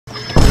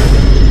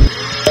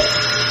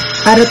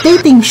A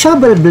rotating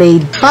shovel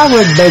blade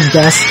powered by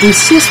gas is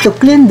used to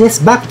clean this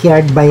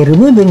backyard by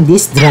removing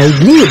these dried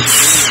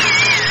leaves.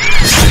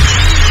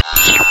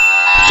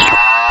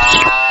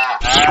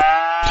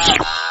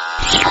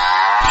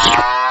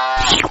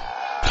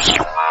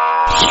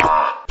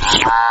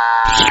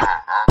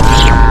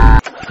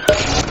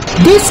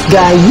 This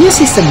guy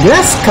uses a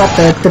grass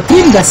cutter to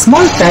trim the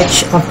small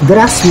patch of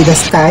grass with a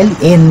style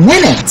in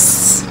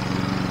minutes.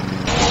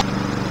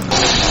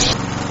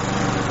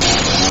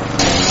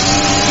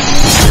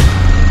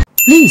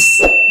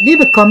 Please leave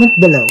a comment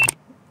below.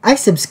 I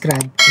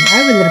subscribe and I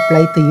will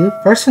reply to you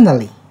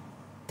personally.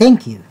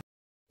 Thank you.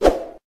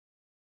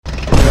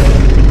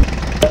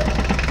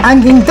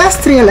 An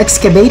industrial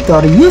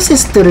excavator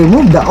uses to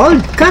remove the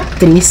old cut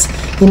trees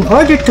in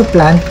order to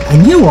plant a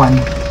new one.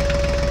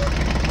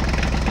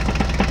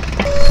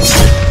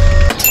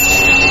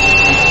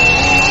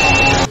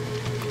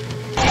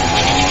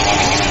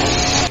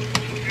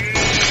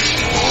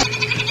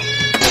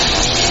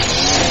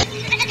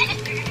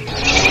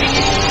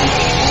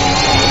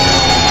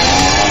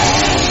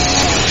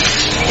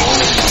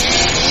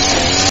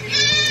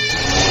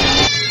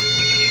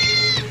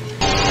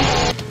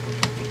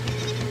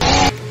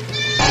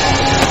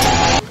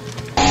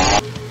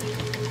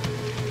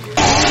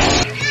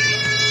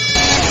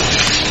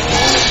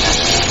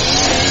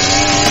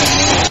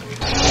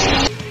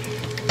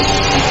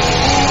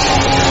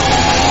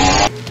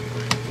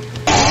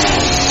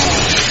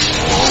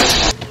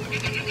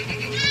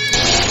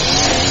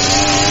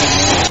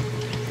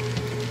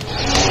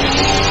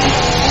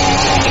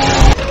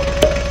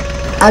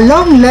 A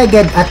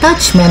long-legged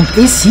attachment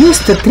is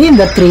used to trim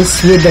the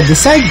trees with the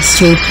desired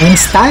shape and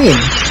style.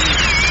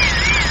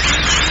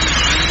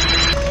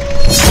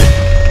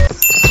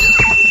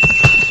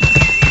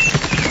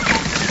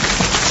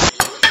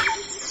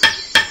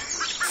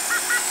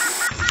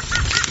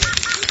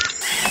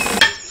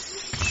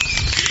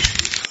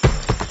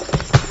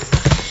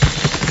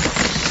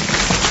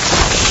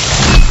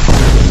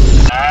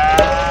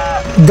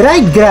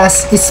 Dried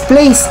grass is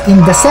placed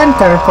in the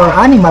center for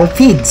animal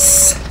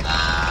feeds.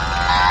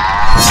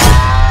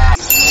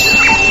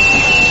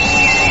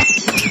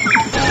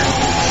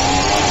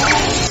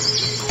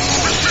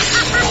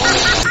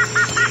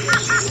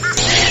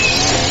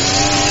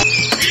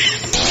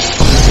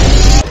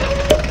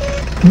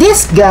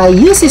 This guy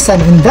uses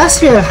an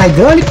industrial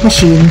hydraulic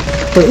machine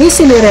to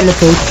easily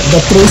relocate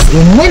the trees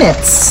in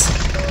minutes.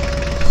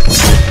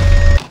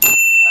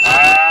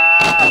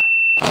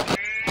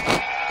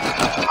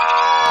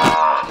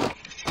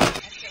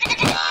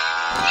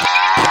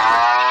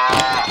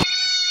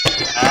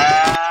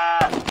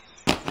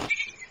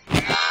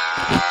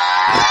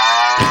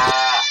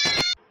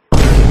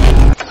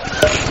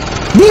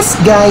 This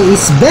guy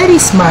is very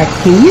smart.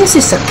 He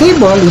uses a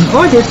cable in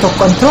order to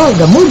control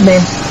the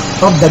movement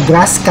of the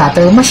grass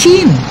cutter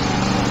machine.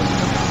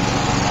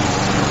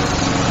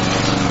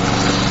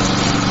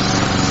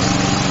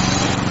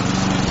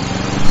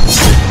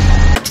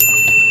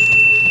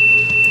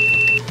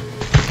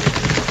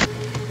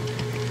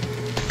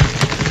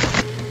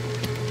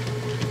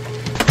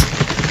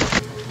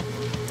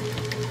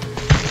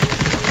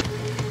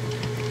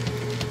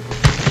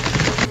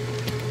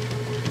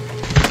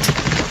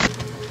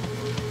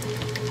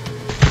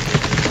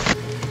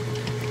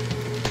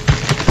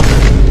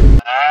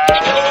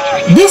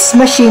 This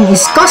machine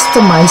is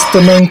customized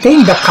to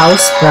maintain the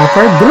cow's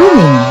proper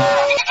grooming.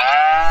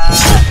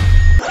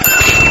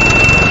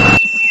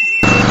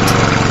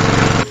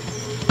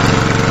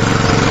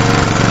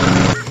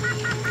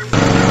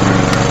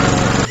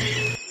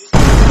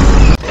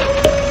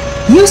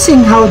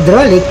 Using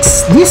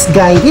hydraulics, this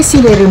guy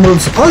easily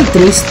removes all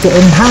trees to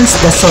enhance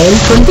the soil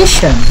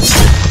condition.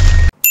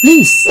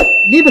 Please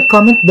leave a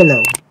comment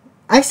below.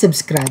 I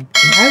subscribe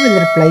and I will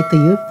reply to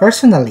you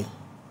personally.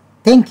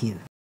 Thank you.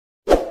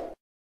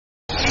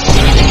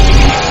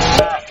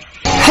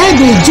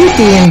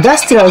 Heavy-duty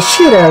industrial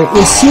shearer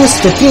is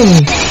used to trim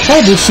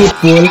heavy sheep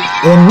wool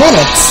in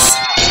minutes.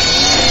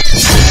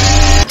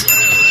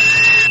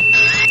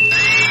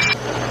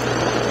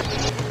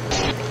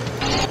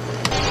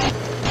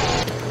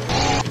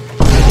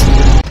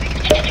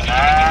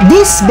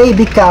 This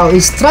baby cow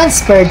is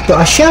transferred to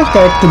a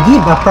shelter to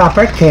give a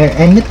proper care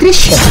and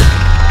nutrition.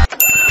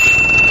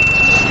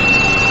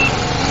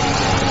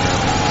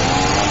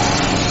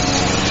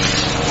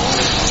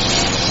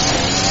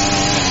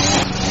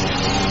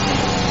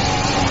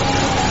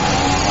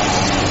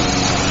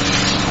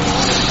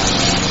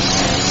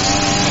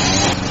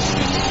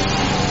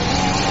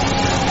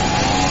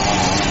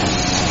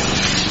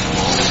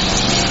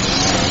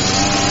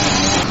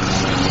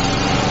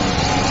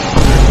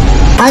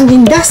 An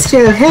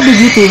industrial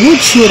heavy-duty wood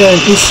shearer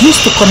is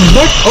used to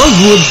convert old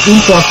wood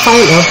into a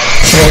pile of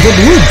shredded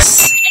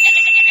woods.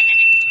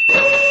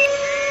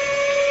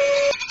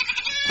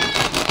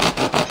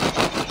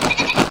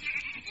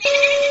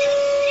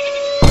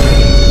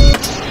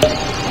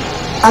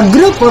 A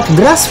group of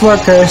grass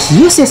workers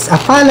uses a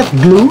pile of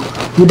glue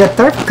with a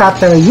turf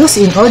cutter used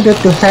in order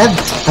to have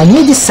a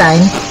new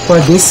design for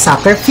this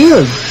soccer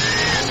field.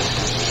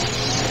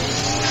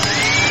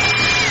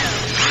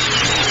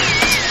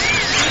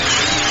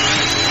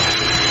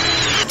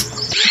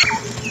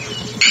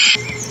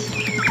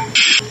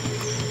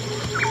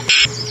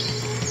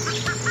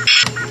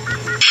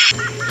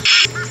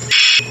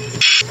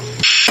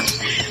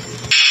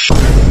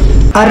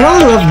 A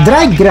roll of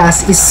dried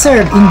grass is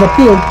served in the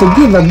field to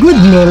give a good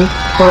meal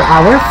for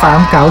our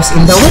farm cows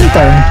in the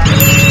winter.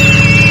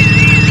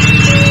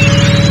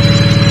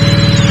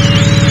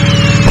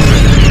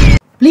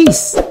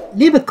 Please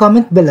leave a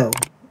comment below.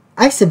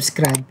 I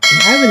subscribe and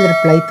I will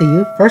reply to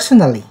you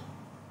personally.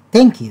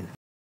 Thank you.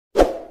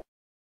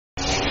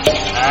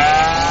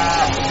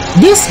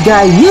 This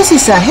guy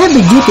uses a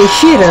heavy-duty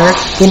shearer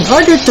in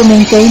order to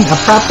maintain a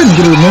proper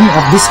grooming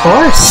of this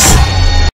horse.